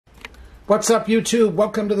What's up, YouTube?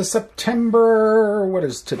 Welcome to the September... What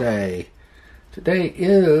is today? Today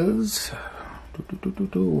is...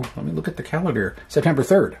 Let me look at the calendar. September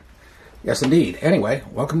 3rd. Yes, indeed. Anyway,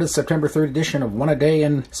 welcome to the September 3rd edition of One a Day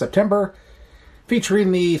in September,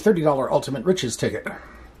 featuring the $30 Ultimate Riches ticket.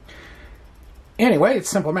 Anyway, it's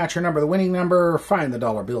simple. Match your number, the winning number, find the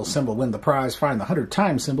dollar bill symbol, win the prize, find the 100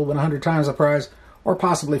 times symbol, win 100 times the prize, or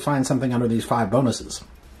possibly find something under these 5 bonuses.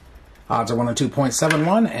 Odds are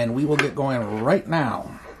 102.71, and we will get going right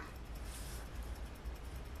now.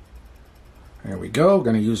 There we go.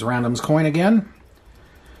 Going to use Random's coin again.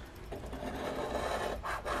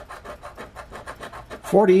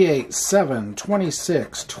 48, 7,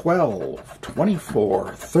 26, 12,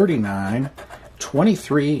 24, 39,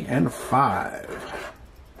 23, and 5.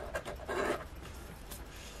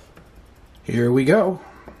 Here we go.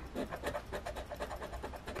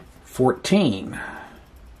 14.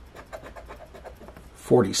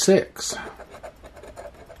 46,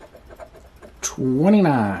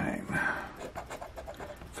 29,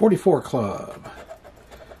 44 club,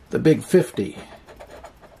 the big 50,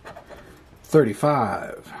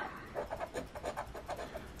 35,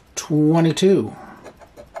 22,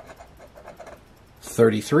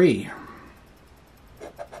 33,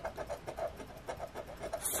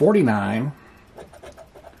 49,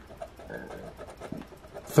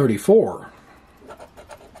 34,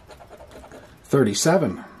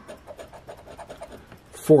 37,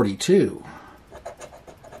 42,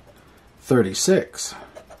 36,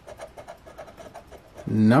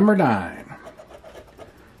 number 9,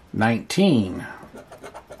 19,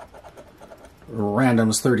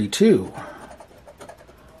 random's 32,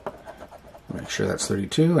 make sure that's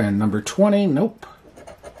 32, and number 20, nope,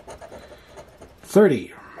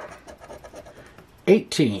 30,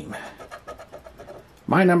 18,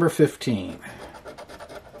 my number 15,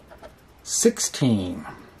 16,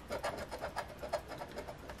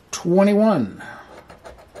 21,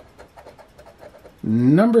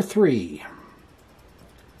 number 3,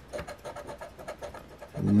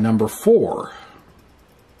 number 4,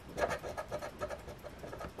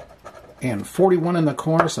 and 41 in the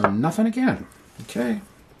corner, so nothing again. Okay.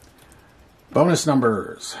 Bonus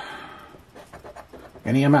numbers.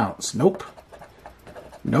 Any amounts? Nope.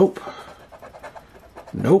 Nope.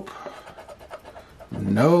 Nope.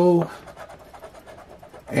 No.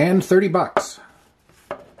 And 30 bucks.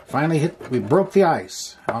 Finally hit, we broke the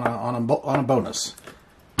ice on a bonus.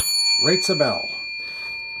 Rates a bell.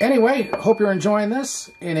 Anyway, hope you're enjoying this.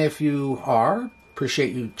 And if you are,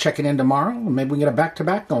 appreciate you checking in tomorrow. Maybe we can get a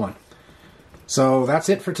back-to-back going. So that's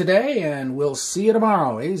it for today, and we'll see you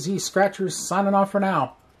tomorrow. AZ Scratchers signing off for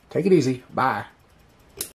now. Take it easy. Bye.